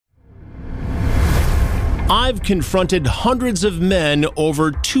I've confronted hundreds of men over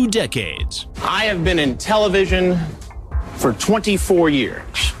 2 decades. I have been in television for 24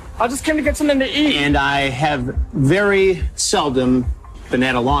 years. I just came to get something to eat. And I have very seldom been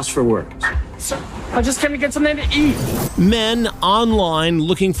at a loss for words. Sir, I just came to get something to eat. Men online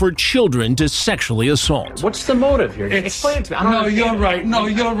looking for children to sexually assault. What's the motive here? Explain it to me. I don't understand. No,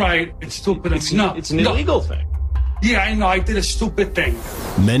 you're right. It's stupid. It's an illegal thing. Yeah, I know. I did a stupid thing.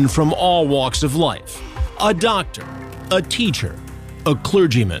 Men from all walks of life. A doctor, a teacher, a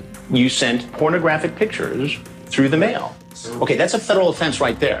clergyman. You sent pornographic pictures through the mail. Okay, that's a federal offense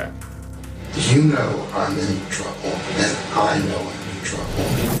right there. You know I'm in trouble, and I know I'm in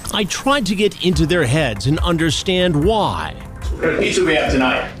trouble. I tried to get into their heads and understand why. What kind of pizza we have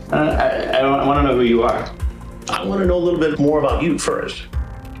tonight? I want to know who you are. I want to know a little bit more about you first.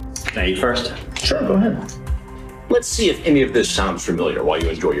 Can I eat first? Sure, go ahead. Let's see if any of this sounds familiar while you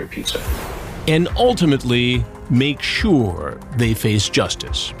enjoy your pizza. And ultimately make sure they face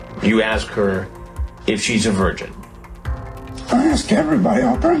justice. You ask her if she's a virgin. I ask everybody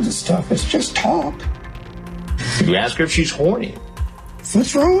all kinds of stuff. It's just talk. You ask her if she's horny.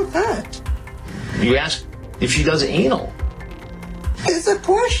 What's wrong with that? You ask if she does anal. It's a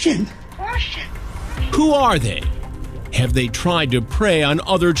question. Who are they? Have they tried to prey on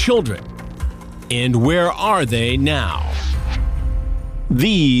other children? And where are they now?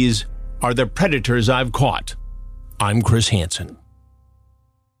 These are the predators I've caught. I'm Chris Hansen.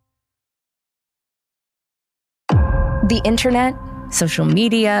 The internet, social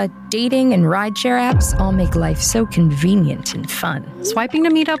media, dating, and rideshare apps all make life so convenient and fun. Swiping to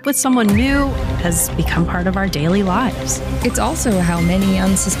meet up with someone new has become part of our daily lives. It's also how many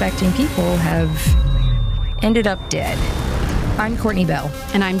unsuspecting people have ended up dead. I'm Courtney Bell.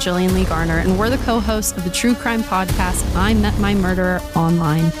 And I'm Jillian Lee Garner, and we're the co-hosts of the true crime podcast, I Met My Murderer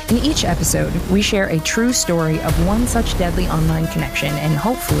Online. In each episode, we share a true story of one such deadly online connection and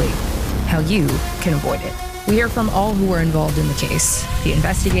hopefully how you can avoid it. We hear from all who were involved in the case, the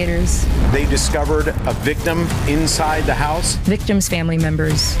investigators. They discovered a victim inside the house. Victims' family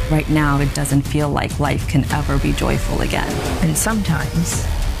members. Right now, it doesn't feel like life can ever be joyful again. And sometimes,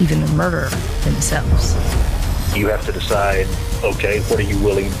 even the murderer themselves. You have to decide, okay, what are you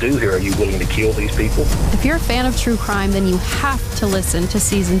willing to do here? Are you willing to kill these people? If you're a fan of true crime, then you have to listen to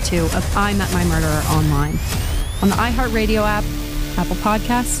Season 2 of I Met My Murderer Online on the iHeartRadio app, Apple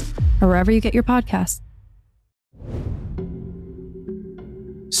Podcasts, or wherever you get your podcasts.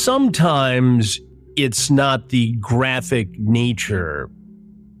 Sometimes it's not the graphic nature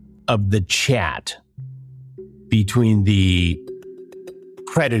of the chat between the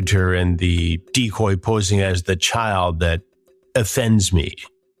predator and the decoy posing as the child that offends me,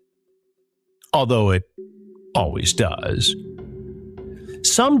 although it always does.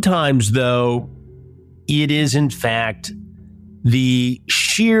 Sometimes, though, it is in fact the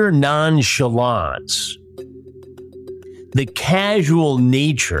sheer nonchalance, the casual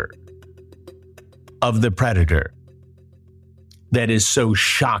nature of the predator that is so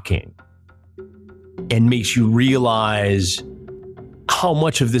shocking and makes you realize how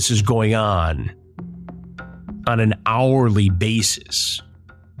much of this is going on an hourly basis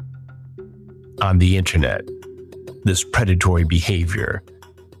on the internet, this predatory behavior.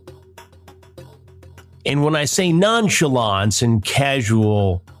 And when I say nonchalance and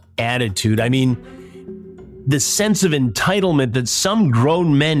casual attitude, I mean the sense of entitlement that some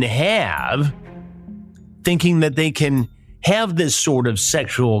grown men have, thinking that they can have this sort of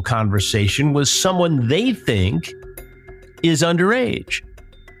sexual conversation with someone they think is underage,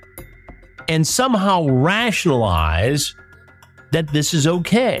 and somehow rationalize that this is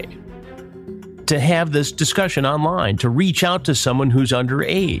okay to have this discussion online, to reach out to someone who's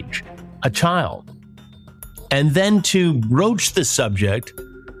underage, a child, and then to broach the subject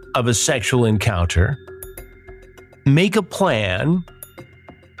of a sexual encounter, make a plan,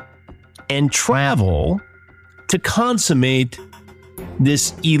 and travel to consummate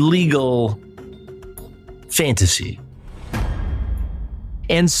this illegal fantasy.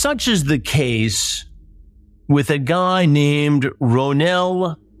 And such is the case with a guy named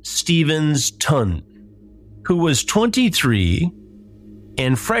Ronnelle Stephens-Tun, who was 23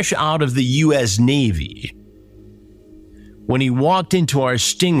 and fresh out of the U.S. Navy when he walked into our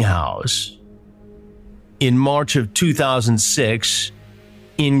Sting House in March of 2006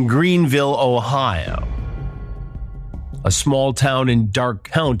 in Greenville, Ohio, a small town in Darke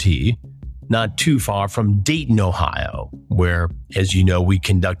County, not too far from Dayton, Ohio, where, as you know, we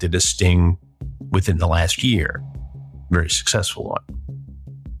conducted a sting within the last year. Very successful one.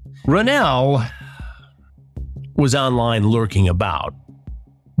 Ronnelle was online lurking about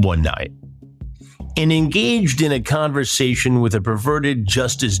one night. and engaged in a conversation with a perverted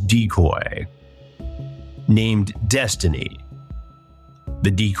justice decoy named Destiny.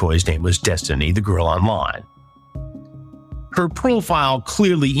 The decoy's name was Destiny, the girl online. Her profile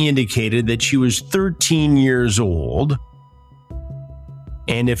clearly indicated that she was 13 years old.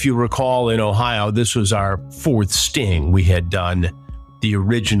 And if you recall, in Ohio, this was our fourth sting. We had done the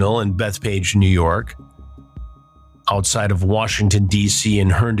original in Bethpage, New York, outside of Washington, D.C.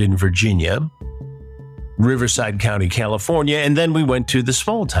 and Herndon, Virginia, Riverside County, California, and then we went to the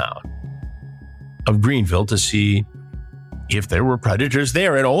small town of Greenville to see if there were predators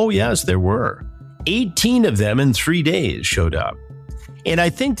there. And oh, yes, there were. 18 of them in 3 days showed up. And I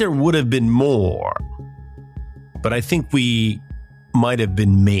think there would have been more, but I think we might have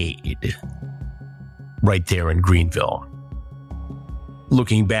been made right there in Greenville.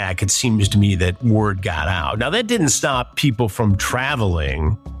 Looking back, it seems to me that word got out. Now, that didn't stop people from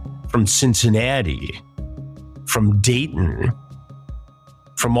traveling from Cincinnati, from Dayton,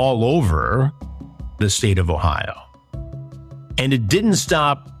 from all over the state of Ohio. And it didn't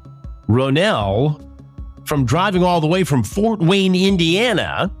stop Ronnelle from driving all the way from Fort Wayne,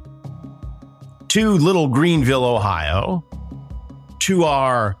 Indiana, to Little Greenville, Ohio, to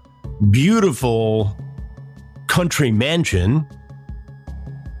our beautiful country mansion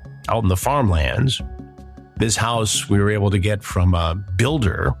out in the farmlands. This house we were able to get from a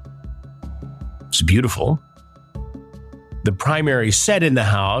builder. It's beautiful. The primary set in the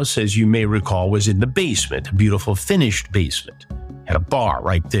house, as you may recall, was in the basement, a beautiful finished basement. Had a bar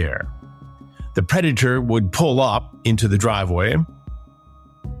right there. The predator would pull up into the driveway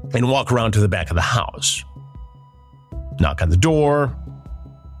and walk around to the back of the house. Knock on the door,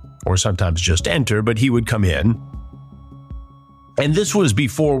 or sometimes just enter, but he would come in. And this was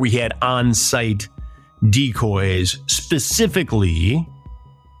before we had on-site decoys specifically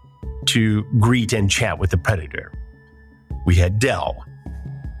to greet and chat with the predator. We had Dell,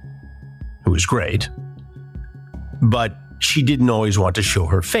 who was great, but she didn't always want to show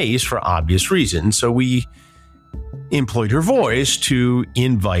her face for obvious reasons, so we employed her voice to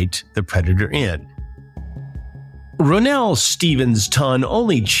invite the predator in. Ronnelle Stephens-Tun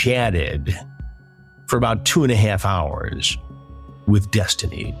only chatted for about 2.5 hours with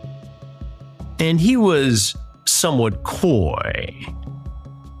Destiny, and he was somewhat coy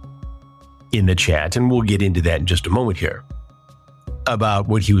in the chat, and we'll get into that in just a moment here, about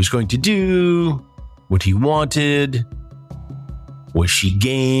what he was going to do, what he wanted, was she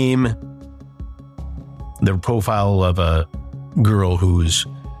game, the profile of a girl who's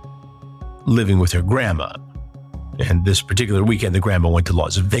living with her grandma. And this particular weekend, the grandma went to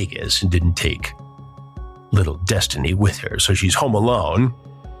Las Vegas and didn't take little Destiny with her. So she's home alone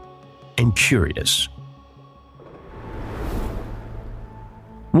and curious.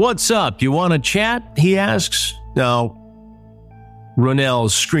 What's up? You want to chat? He asks. Now,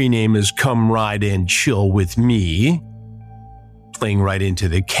 Ronnelle's screen name is Come Ride and Chill with Me, playing right into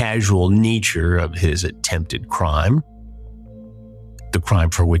the casual nature of his attempted crime, the crime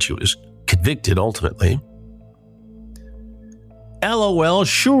for which he was convicted ultimately. LOL,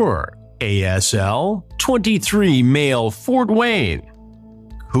 sure. ASL, 23, male, Fort Wayne.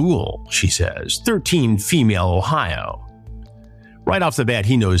 Cool, she says. 13, female, Ohio. Right off the bat,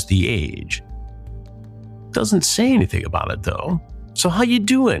 he knows the age. Doesn't say anything about it, though. So how you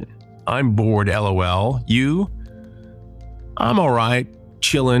doing? I'm bored, LOL. You? I'm all right.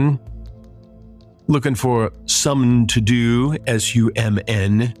 Chillin'. Looking for something to do,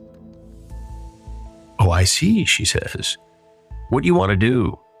 SUMN. Oh, I see, she says. What do you want to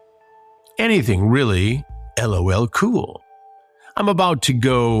do? Anything, really. LOL, cool. I'm about to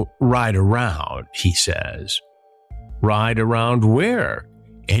go ride around, he says. Ride around where?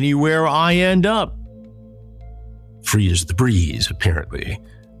 Anywhere I end up. Free as the breeze, apparently,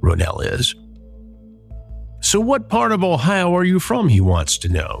 Ronnelle is. So what part of Ohio are you from, he wants to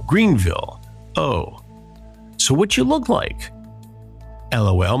know. Greenville. Oh. So what you look like?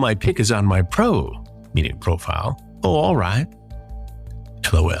 LOL, my pic is on my meaning profile. Oh, all right.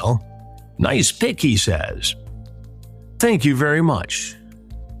 LOL. Nice pic, he says. Thank you very much,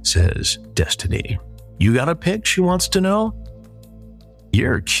 says Destiny. You got a pic, she wants to know?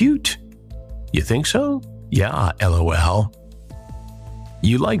 You're cute. You think so? Yeah, LOL.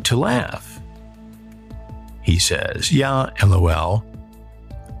 You like to laugh, he says. Yeah, LOL.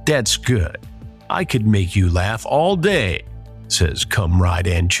 That's good. I could make you laugh all day, says Come Ride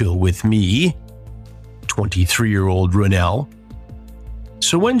and Chill with Me, 23-year-old Ronnelle.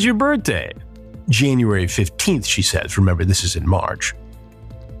 So when's your birthday? January 15th, she says. Remember, this is in March.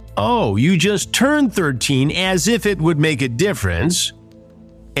 Oh, you just turned 13, as if it would make a difference.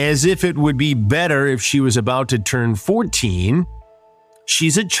 As if it would be better if she was about to turn 14.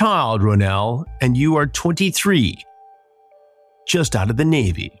 She's a child, Ronnelle, and you are 23. Just out of the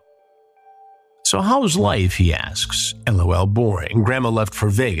Navy. So how's life, he asks. LOL, boring. Grandma left for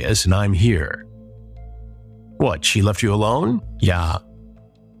Vegas and I'm here. What, she left you alone? Yeah.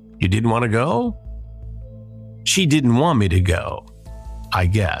 You didn't want to go? She didn't want me to go, I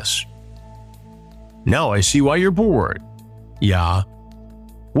guess. Now I see why you're bored. Yeah.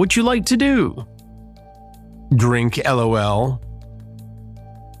 What'd you like to do? Drink, LOL.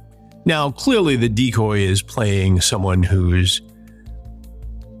 Now, clearly the decoy is playing someone who's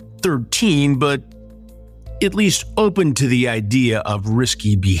 13, but at least open to the idea of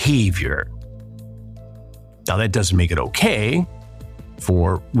risky behavior. Now, that doesn't make it okay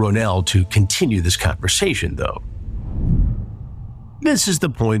for Ronnelle to continue this conversation, though. This is the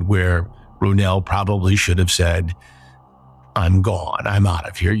point where Ronnelle probably should have said, I'm gone. I'm out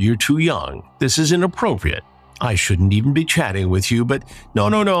of here. You're too young. This is inappropriate. I shouldn't even be chatting with you, but no.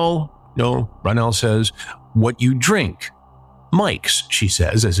 No, Ronnelle says, what you drink? Mike's, she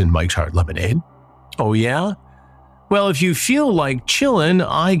says, as in Mike's Hard Lemonade. Oh, yeah? Well, if you feel like chillin',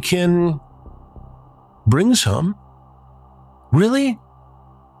 I can bring some. Really?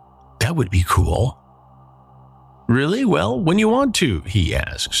 That would be cool. Really? Well, when you want to, he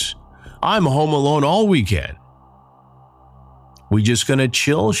asks. I'm home alone all weekend. We just gonna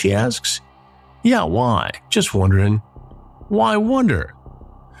chill, she asks. Yeah, why? Just wondering. Why wonder?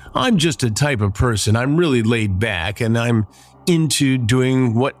 I'm just a type of person. I'm really laid back and I'm into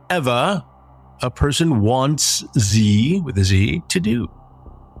doing whatever a person wants with a Z to do.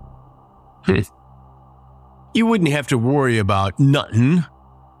 You wouldn't have to worry about nothing.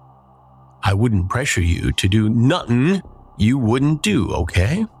 I wouldn't pressure you to do nothing you wouldn't do,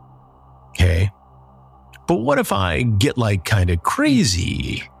 okay? Okay. But what if I get like kind of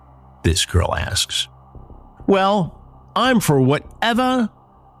crazy? This girl asks. Well, I'm for whatever.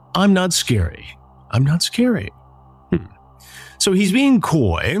 I'm not scary. I'm not scary. So he's being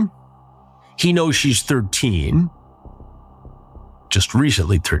coy. He knows she's 13. Just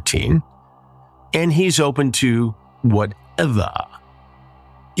recently 13. And he's open to whatever.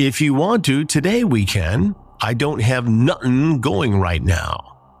 If you want to, today we can. I don't have nothing going right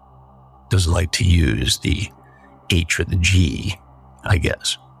now. Doesn't like to use the H or the G, I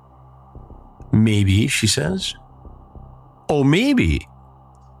guess. Maybe, she says. Oh, maybe.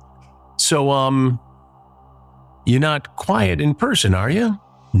 So, you're not quiet in person, are you?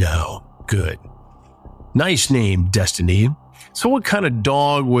 No. Good. Nice name, Destiny. So what kind of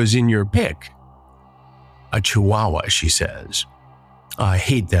dog was in your pick? A Chihuahua, she says. I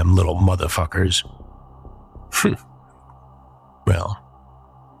hate them little motherfuckers. Well,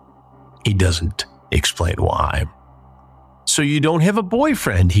 he doesn't explain why. So you don't have a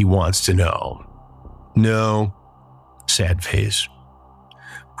boyfriend, he wants to know. No. Sad face.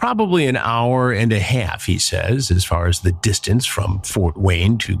 Probably an hour and a half, he says, as far as the distance from Fort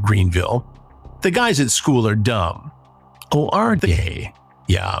Wayne to Greenville. The guys at school are dumb. Oh, are they?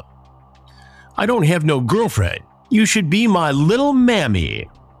 Yeah. I don't have no girlfriend. You should be my little mammy.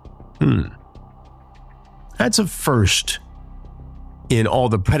 That's a first in all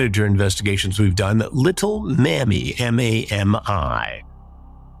the predator investigations we've done. Little mammy, M-A-M-I.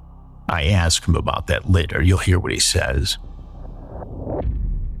 I ask him about that later. You'll hear what he says.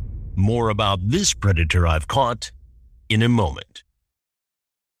 More about this predator I've caught in a moment.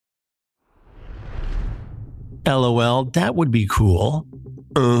 LOL, that would be cool.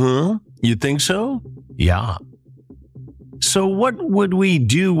 You think so? Yeah. So what would we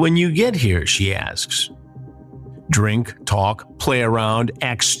do when you get here, she asks. Drink, talk, play around,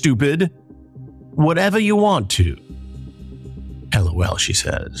 act stupid. Whatever you want to. LOL, she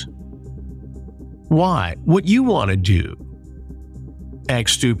says. Why? What you want to do? Act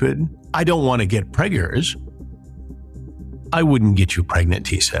stupid? I don't want to get preggers. I wouldn't get you pregnant,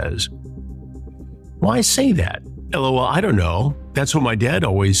 he says. Why say that? LOL, I don't know. That's what my dad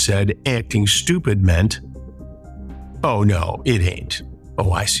always said acting stupid meant. Oh, no, it ain't.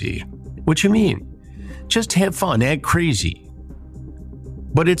 Oh, I see. What you mean? Just have fun, act crazy.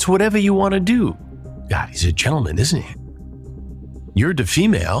 But it's whatever you want to do. God, he's a gentleman, isn't he? You're the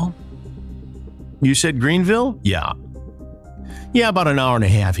female. You said Greenville? Yeah. Yeah, about an hour and a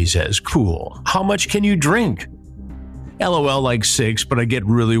half, he says. Cool. How much can you drink? LOL, like 6, but I get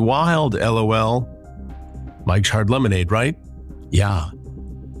really wild, LOL. Mike's Hard Lemonade, right? Yeah.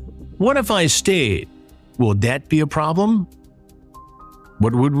 What if I stayed? Will that be a problem?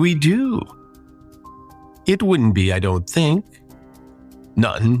 What would we do? It wouldn't be, I don't think.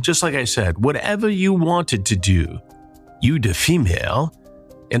 Nothing, just like I said, whatever you wanted to do. You the female,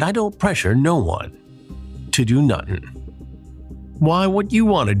 and I don't pressure no one to do nothing. Why, what you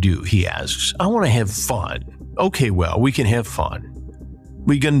want to do, he asks. I want to have fun. Okay, well, we can have fun.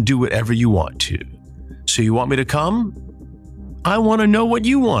 We can do whatever you want to. So you want me to come? I want to know what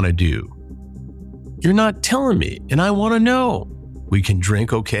you want to do. You're not telling me, and I want to know. We can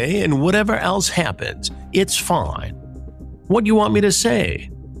drink, okay, and whatever else happens, it's fine. What do you want me to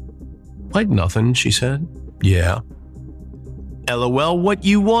say? Like nothing, she said. Yeah. LOL, what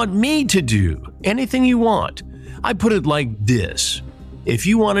you want me to do? Anything you want. I put it like this. If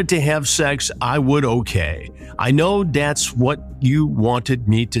you wanted to have sex, I would, okay. I know that's what you wanted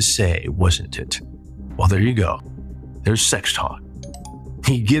me to say, wasn't it? Well, there you go. There's sex talk.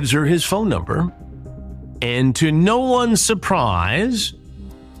 He gives her his phone number, and to no one's surprise,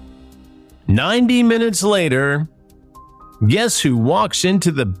 90 minutes later, guess who walks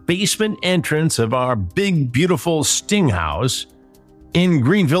into the basement entrance of our big, beautiful Sting house in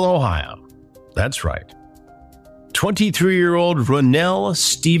Greenville, Ohio? That's right. 23-year-old Ronnelle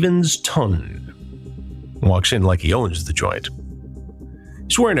Stephens-Tun walks in like he owns the joint.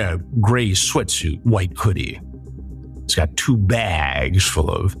 He's wearing a gray sweatsuit, white hoodie. He's got 2 bags full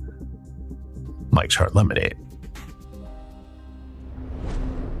of Mike's Hard Lemonade.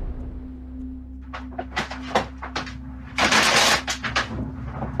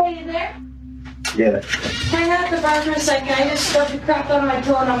 Hey, you there? Yeah. Hang out at the bar for a second. I just stuffed the crap on my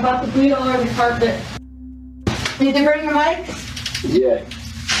toe and I'm about to bleed all over the carpet. Need to bring your mic? Yeah.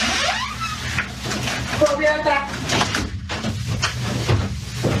 We'll be right back.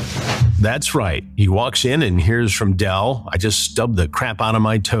 That's right. He walks in and hears from Dell, I just stubbed the crap out of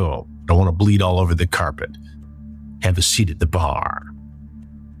my toe. Don't want to bleed all over the carpet. Have a seat at the bar.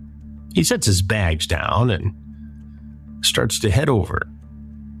 He sets his bags down and starts to head over.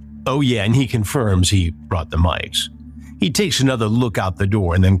 Oh yeah, and he confirms he brought the mics. He takes another look out the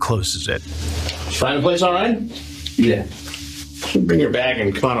door and then closes it. Find a place all right? Yeah. Bring your bag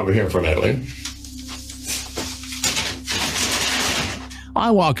and come on over here for a minute, will you? I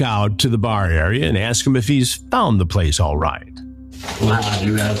walk out to the bar area and ask him if he's found the place all right. Wow,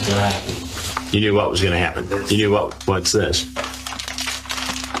 you got what happened. You knew what was going to happen. You knew what's this.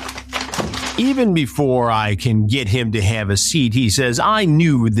 Even before I can get him to have a seat, he says, I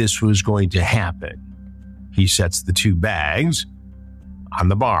knew this was going to happen. He sets the 2 bags on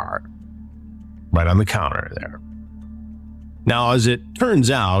the bar, right on the counter there. Now, as it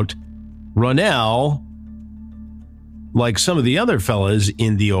turns out, Ronnelle, like some of the other fellas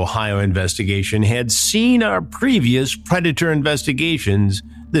in the Ohio investigation, had seen our previous Predator investigations.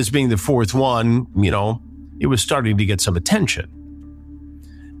 This being the 4th one, it was starting to get some attention.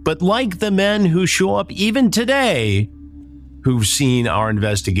 But like the men who show up even today, who've seen our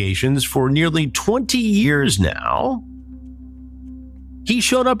investigations for nearly 20 years now, he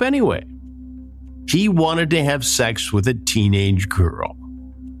showed up anyway. He wanted to have sex with a teenage girl.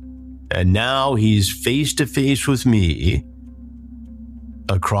 And now he's face to face with me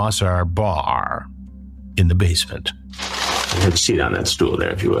across our bar in the basement. Have a seat on that stool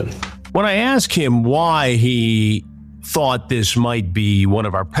there, if you would. When I ask him why he thought this might be one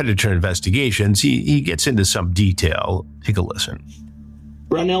of our Predator investigations, he gets into some detail. Take a listen.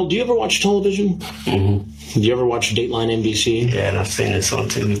 Ronnelle, do you ever watch television? Mm-hmm. Do you ever watch Dateline NBC? Yeah, and I've seen this on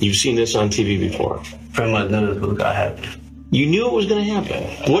TV. You've seen this on TV before? Pretty much none of this was going to happen. You knew it was going to happen.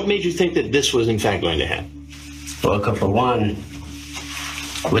 What made you think that this was in fact going to happen? Well, because for one,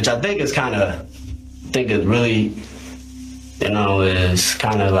 which I think is really, is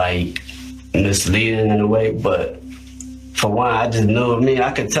kind of like misleading in a way, but for one, I just knew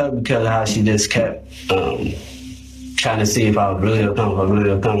I could tell because of how she just kept trying to see if I was really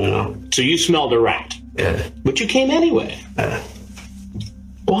gonna come, So you smelled a rat? Yeah. But you came anyway? Yeah.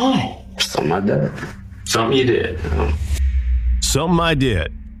 Why? Something I did. Something you did. Something I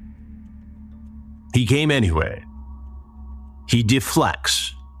did. He came anyway. He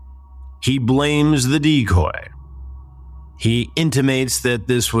deflects. He blames the decoy. He intimates that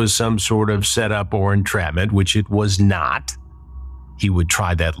this was some sort of setup or entrapment, which it was not. He would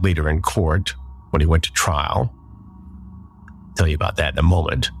try that later in court when he went to trial. Tell you about that in a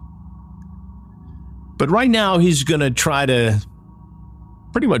moment. But right now, he's going to try to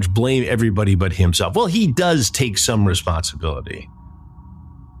pretty much blame everybody but himself. Well, he does take some responsibility.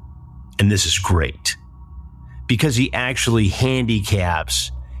 And this is great because he actually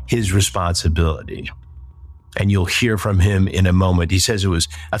handicaps his responsibility. And you'll hear from him in a moment. He says it was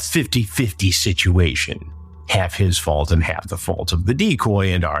a 50-50 situation, half his fault and half the fault of the decoy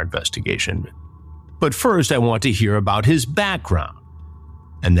and our investigation. But first, I want to hear about his background.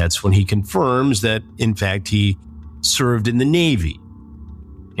 And that's when he confirms that, in fact, he served in the Navy.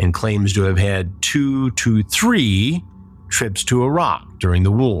 and claims to have had 2 to 3 trips to Iraq during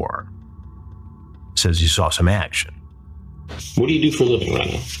the war. Says he saw some action. What do you do for a living,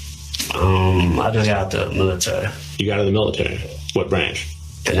 Ronnelle? I just got out the military. You got out of the military? What branch?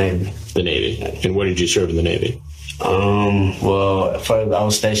 The Navy. The Navy. And where did you serve in the Navy? Well, first I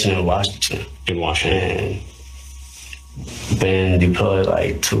was stationed in Washington. In Washington. And been deployed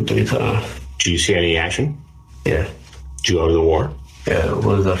like 2-3 times. Did you see any action? Yeah. Did you go to the war? Yeah, it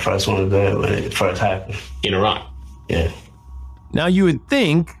was the first one there when it first happened. In Iraq? Yeah. Now you would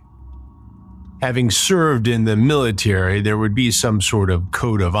think, having served in the military, there would be some sort of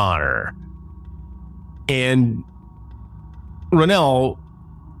code of honor. And Ronnelle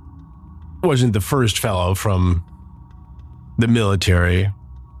wasn't the first fellow from the military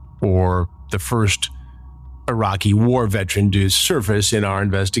or the first Iraqi war veteran to surface in our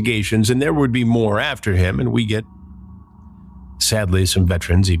investigations, and there would be more after him, and we get, sadly, some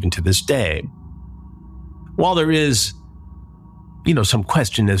veterans even to this day. While there is, some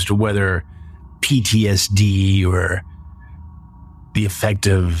question as to whether PTSD or the effect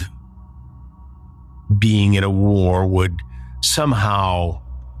of being in a war would somehow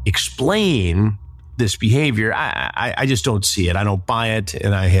explain this behavior, I just don't see it. I don't buy it,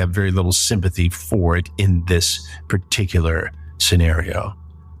 and I have very little sympathy for it in this particular scenario.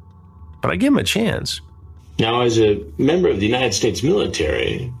 But I give him a chance. Now, as a member of the United States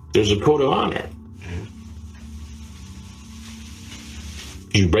military, there's a code of honor.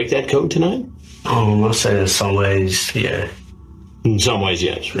 Did you break that code tonight? I'll say in some ways, yeah. In some ways,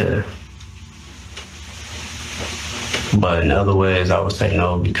 yes. Yeah. But in other ways, I would say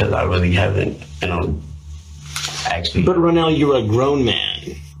no, because I really haven't, actually. But Ronnelle, you're a grown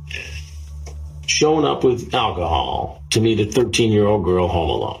man, showing up with alcohol to meet a 13-year-old girl home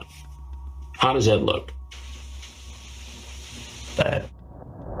alone. How does that look? Bad.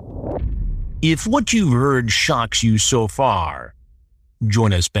 If what you've heard shocks you so far,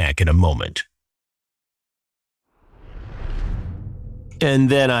 join us back in a moment. And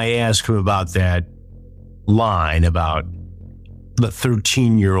then I ask him about that line about the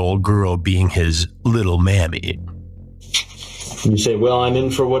 13-year-old girl being his little mammy. You say, well, I'm in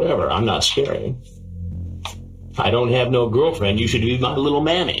for whatever. I'm not scary. I don't have no girlfriend. You should be my little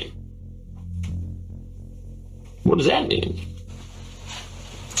mammy. What does that mean?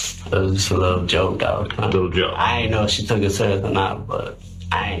 It was just a little joke, dog. A little joke. I ain't know if she took it serious or not, but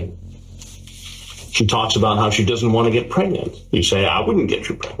I ain't. She talks about how she doesn't want to get pregnant. You say, I wouldn't get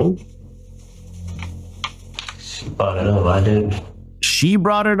you pregnant. She brought it up, I didn't. She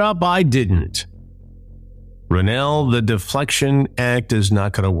brought it up, I didn't. Ronnelle, the deflection act is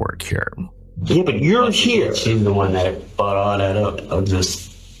not going to work here. Yeah, but you're here. She's the one that brought all that up.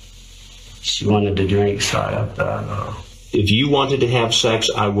 She wanted to drink, so after I know. If you wanted to have sex,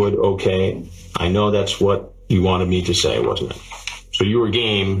 I would, okay. I know that's what you wanted me to say, wasn't it? So you were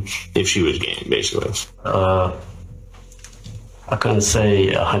game if she was game, basically. I couldn't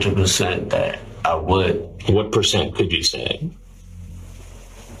say 100% that I would. What percent could you say?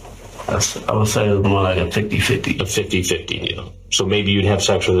 I would say it was more like a 50-50. A 50-50 deal. So maybe you'd have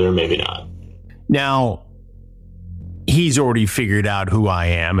sex with her, maybe not. Now, he's already figured out who I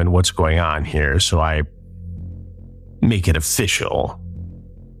am and what's going on here, so I make it official,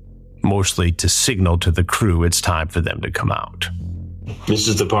 mostly to signal to the crew it's time for them to come out. This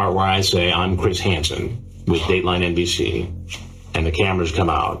is the part where I say I'm Chris Hansen with Dateline NBC, and the cameras come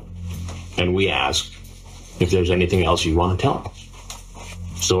out, and we ask if there's anything else you want to tell us.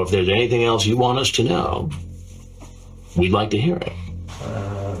 So if there's anything else you want us to know, we'd like to hear it.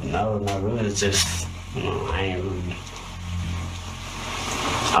 No, not really. It's just, I ain't really.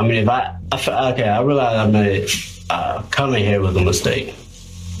 I mean, I realize I made coming here was a mistake,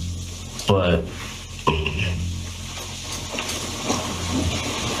 but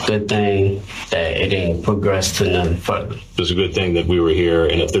good thing that it didn't progress to nothing further. It's a good thing that we were here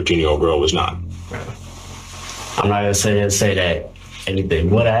and a 13-year-old girl was not. I'm not gonna say that anything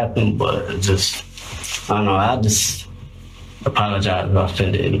would happen, but it's just, I don't know, I just apologize if I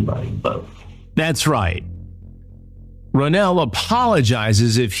offended anybody, but. That's right. Ronnelle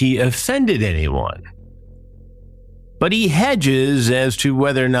apologizes if he offended anyone. But he hedges as to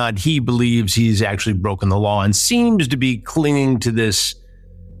whether or not he believes he's actually broken the law and seems to be clinging to this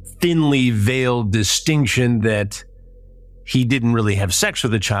thinly veiled distinction that he didn't really have sex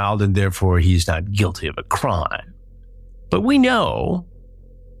with a child and therefore he's not guilty of a crime. But we know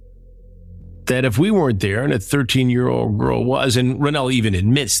that if we weren't there and a 13-year-old girl was, and Ronnelle even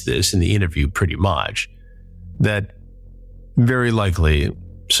admits this in the interview pretty much, that very likely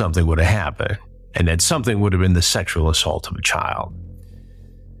something would have happened and that something would have been the sexual assault of a child.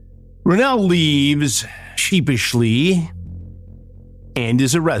 Ronnelle leaves sheepishly and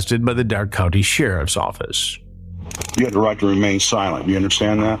is arrested by the Darke County Sheriff's Office. You have the right to remain silent. You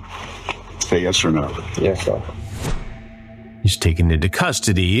understand that? Say yes or no. Yes, sir. He's taken into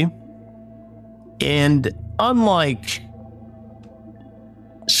custody, and unlike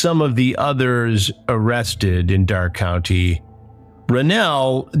some of the others arrested in Darke County,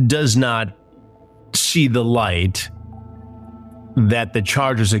 Ronnelle does not see the light that the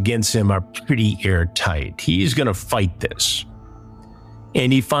charges against him are pretty airtight. He's going to fight this.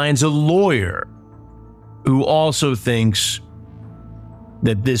 And he finds a lawyer who also thinks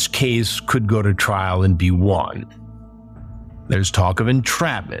that this case could go to trial and be won. There's talk of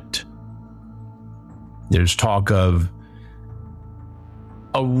entrapment. There's talk of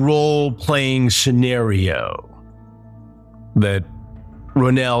a role-playing scenario that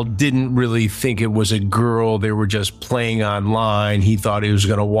Ronnelle didn't really think it was a girl. They were just playing online. He thought he was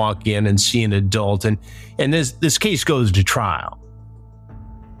going to walk in and see an adult. And this case goes to trial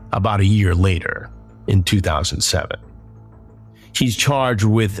about a year later in 2007. He's charged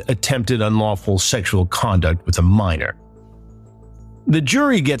with attempted unlawful sexual conduct with a minor. The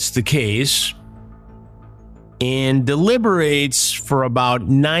jury gets the case and deliberates for about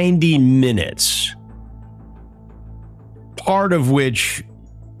 90 minutes, part of which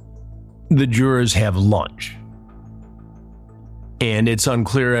the jurors have lunch. And it's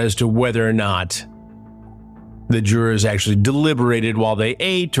unclear as to whether or not the jurors actually deliberated while they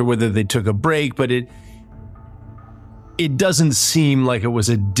ate or whether they took a break, but it doesn't seem like it was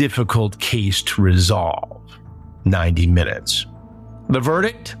a difficult case to resolve. 90 minutes. The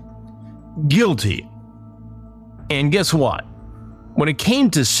verdict? Guilty. And guess what? When it came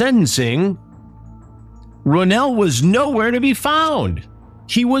to sentencing, Ronnelle was nowhere to be found.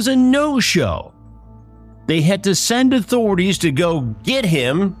 He was a no-show. They had to send authorities to go get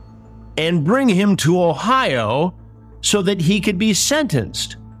him and bring him to Ohio so that he could be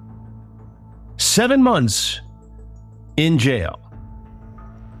sentenced. 7 months in jail.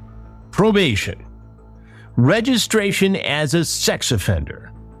 Probation. Registration as a sex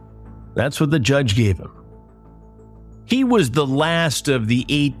offender. That's what the judge gave him. He was the last of the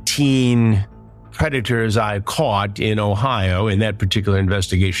 18 predators I caught in Ohio in that particular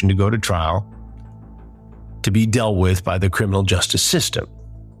investigation to go to trial, to be dealt with by the criminal justice system.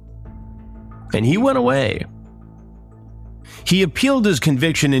 And he went away. He appealed his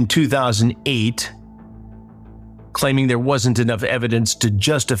conviction in 2008, claiming there wasn't enough evidence to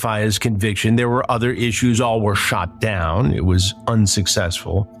justify his conviction. There were other issues, all were shot down. It was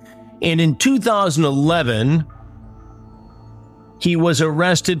unsuccessful. And in 2011, he was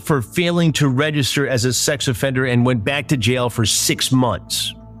arrested for failing to register as a sex offender and went back to jail for 6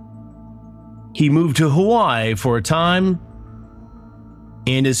 months. He moved to Hawaii for a time,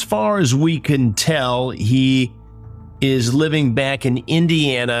 and as far as we can tell, he is living back in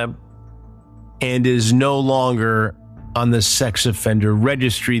Indiana and is no longer on the sex offender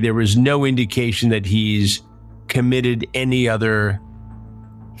registry. There is no indication that he's committed any other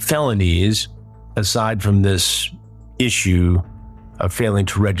felonies aside from this issue of failing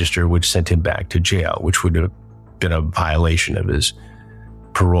to register, which sent him back to jail, which would have been a violation of his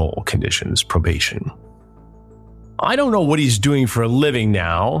parole conditions, probation. I don't know what he's doing for a living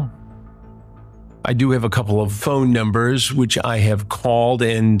now. I do have a couple of phone numbers which I have called,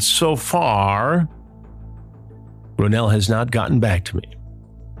 and so far, Ronnelle has not gotten back to me.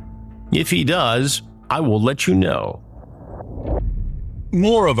 If he does, I will let you know.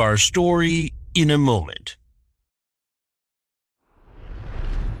 More of our story in a moment.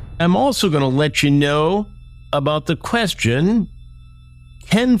 I'm also going to let you know about the question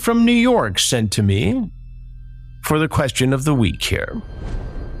Ken from New York sent to me for the question of the week here.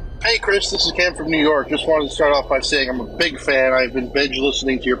 Hey, Chris, this is Ken from New York. Just wanted to start off by saying I'm a big fan. I've been binge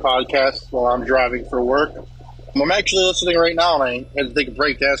listening to your podcast while I'm driving for work. I'm actually listening right now, and I had to take a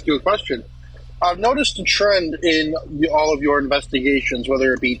break to ask you a question. I've noticed a trend in all of your investigations,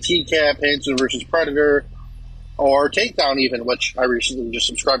 whether it be TCAP, Hansen versus Predator, or Takedown even, which I recently just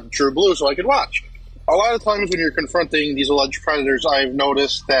subscribed to True Blue so I could watch. A lot of times when you're confronting these alleged predators, I've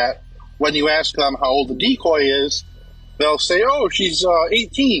noticed that when you ask them how old the decoy is, they'll say, oh, she's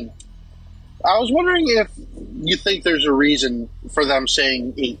 18. I was wondering if you think there's a reason for them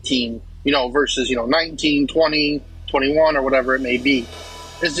saying 18, versus, 19, 20, 21, or whatever it may be.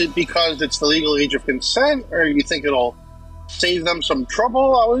 Is it because it's the legal age of consent, or you think it'll save them some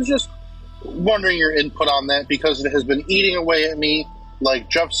trouble? I was just wondering your input on that, because it has been eating away at me like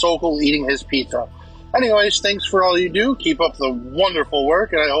Jeff Sokol eating his pizza. Anyways, thanks for all you do. Keep up the wonderful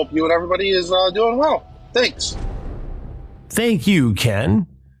work, and I hope you and everybody is doing well. Thanks. Thank you, Ken.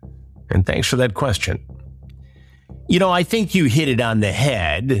 And thanks for that question. You know, I think you hit it on the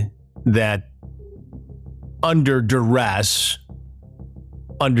head that under duress,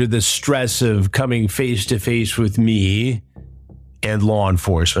 under the stress of coming face to face with me and law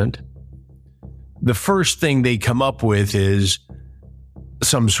enforcement, the first thing they come up with is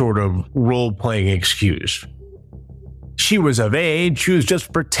some sort of role-playing excuse. She was of age, she was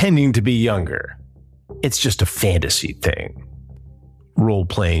just pretending to be younger. It's just a fantasy thing.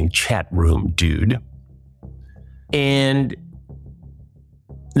 Role-playing chat room, dude. And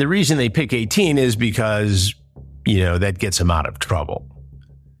the reason they pick 18 is because, that gets them out of trouble.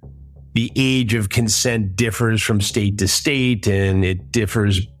 The age of consent differs from state to state, and it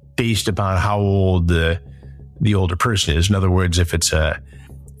differs based upon how old the older person is. In other words, if it's a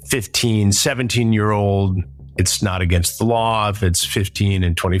 15, 17-year-old, it's not against the law. If it's 15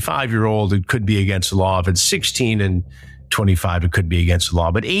 and 25-year-old, it could be against the law. If it's 16 and 25, it could be against the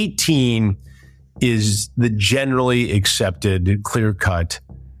law. But 18 is the generally accepted, clear-cut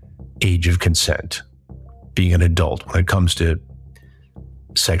age of consent, being an adult when it comes to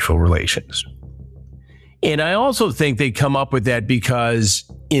sexual relations. And I also think they come up with that because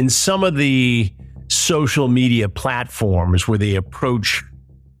in some of the social media platforms where they approach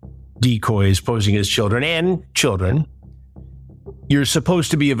decoys posing as children, you're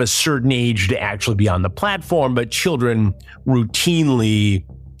supposed to be of a certain age to actually be on the platform, but children routinely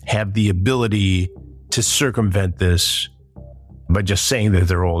have the ability to circumvent this by just saying that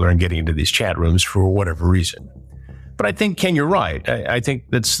they're older and getting into these chat rooms for whatever reason. But I think, Ken, you're right. I think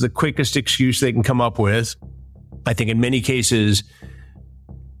that's the quickest excuse they can come up with. I think in many cases,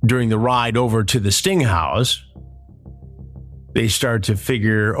 during the ride over to the Sting House, they start to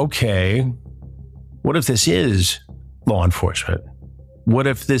figure, okay, what if this is law enforcement? What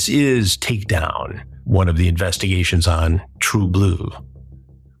if this is Takedown, one of the investigations on True Blue?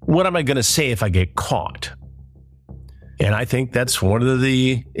 What am I going to say if I get caught? And I think that's one of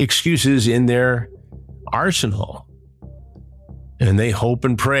the excuses in their arsenal. And they hope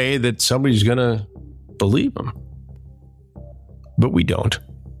and pray that somebody's going to believe them. But we don't.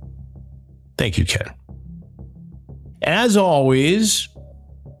 Thank you, Ken. As always,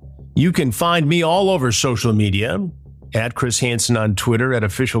 you can find me all over social media, at Chris Hansen on Twitter, at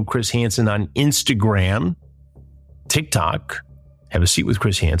official Chris Hansen on Instagram, TikTok, Have a Seat with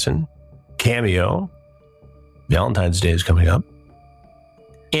Chris Hansen, Cameo, Valentine's Day is coming up,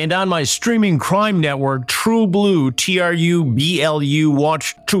 and on my streaming crime network, True Blue, TRUBLU,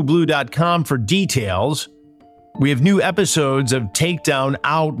 watch trueblue.com for details. We have new episodes of Takedown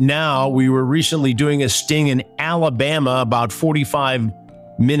out now. We were recently doing a sting in Alabama, about 45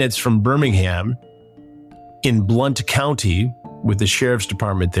 minutes from Birmingham, in Blount County, with the sheriff's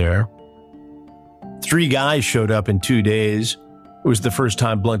department there. 3 guys showed up in 2 days. It was the first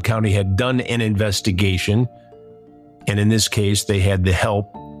time Blount County had done an investigation. And in this case, they had the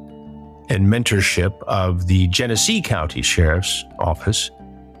help and mentorship of the Genesee County Sheriff's Office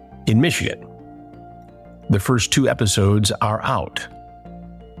in Michigan. The first 2 episodes are out.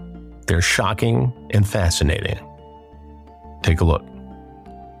 They're shocking and fascinating. Take a look.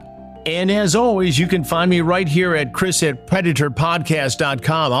 And as always, you can find me right here at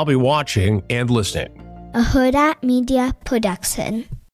Chris@PredatorPodcast.com. I'll be watching and listening. A Huda Media Production.